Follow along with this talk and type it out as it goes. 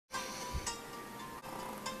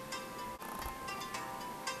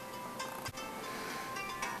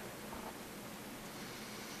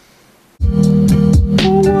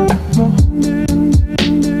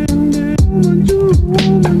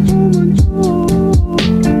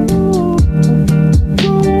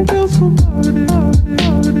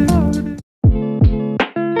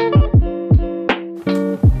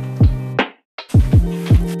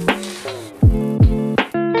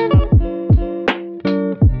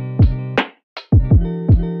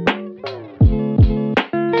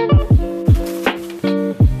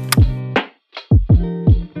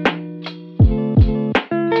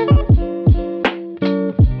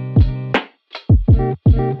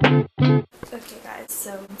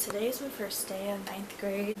So today is my first day in 9th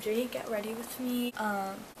grade. Jay, get ready with me.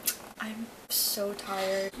 I'm so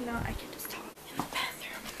tired. You know, I can just talk in the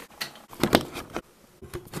bathroom.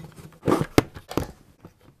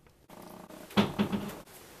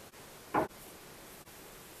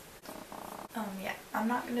 Yeah, I'm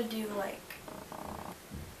not gonna do like,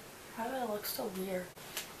 how do I look so weird?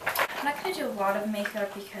 I'm not gonna do a lot of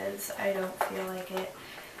makeup because I don't feel like it.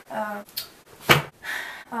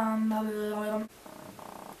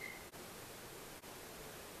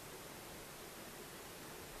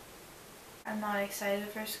 I'm not excited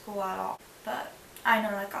for school at all, but I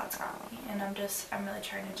know that God's got me, and I'm really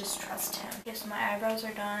trying to just trust Him. Okay, so my eyebrows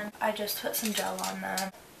are done. I just put some gel on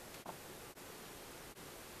them.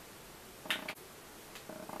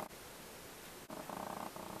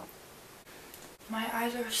 My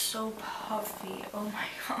eyes are so puffy. Oh my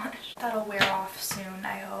gosh. That'll wear off soon,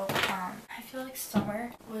 I hope. I feel like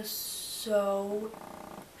summer was so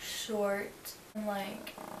short, and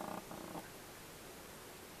like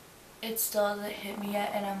it still hasn't hit me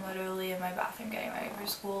yet, and I'm literally in my bathroom getting ready for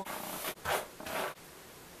school.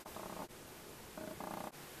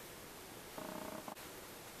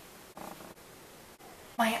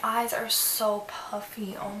 My eyes are so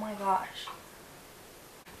puffy. Oh my gosh.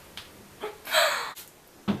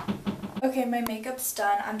 Okay, my makeup's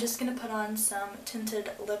done. I'm just gonna put on some tinted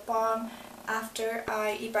lip balm after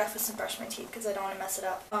I eat breakfast and brush my teeth because I don't want to mess it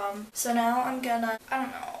up. So now I'm gonna, I don't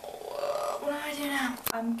know, what do I do now?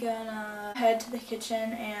 I'm gonna head to the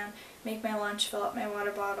kitchen and make my lunch, fill up my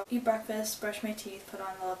water bottle, eat breakfast, brush my teeth, put on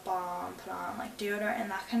the lip balm, put on like deodorant and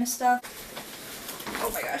that kind of stuff. Oh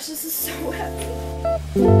my gosh, this is so heavy.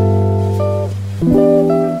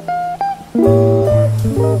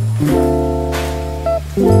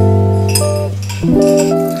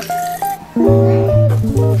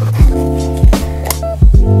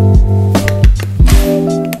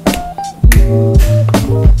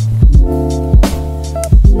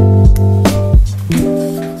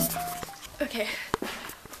 Okay,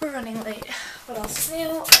 we're running late. What else is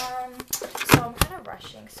new? So I'm kind of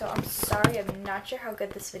rushing, so I'm sorry. I'm not sure how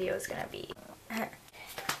good this video is gonna be.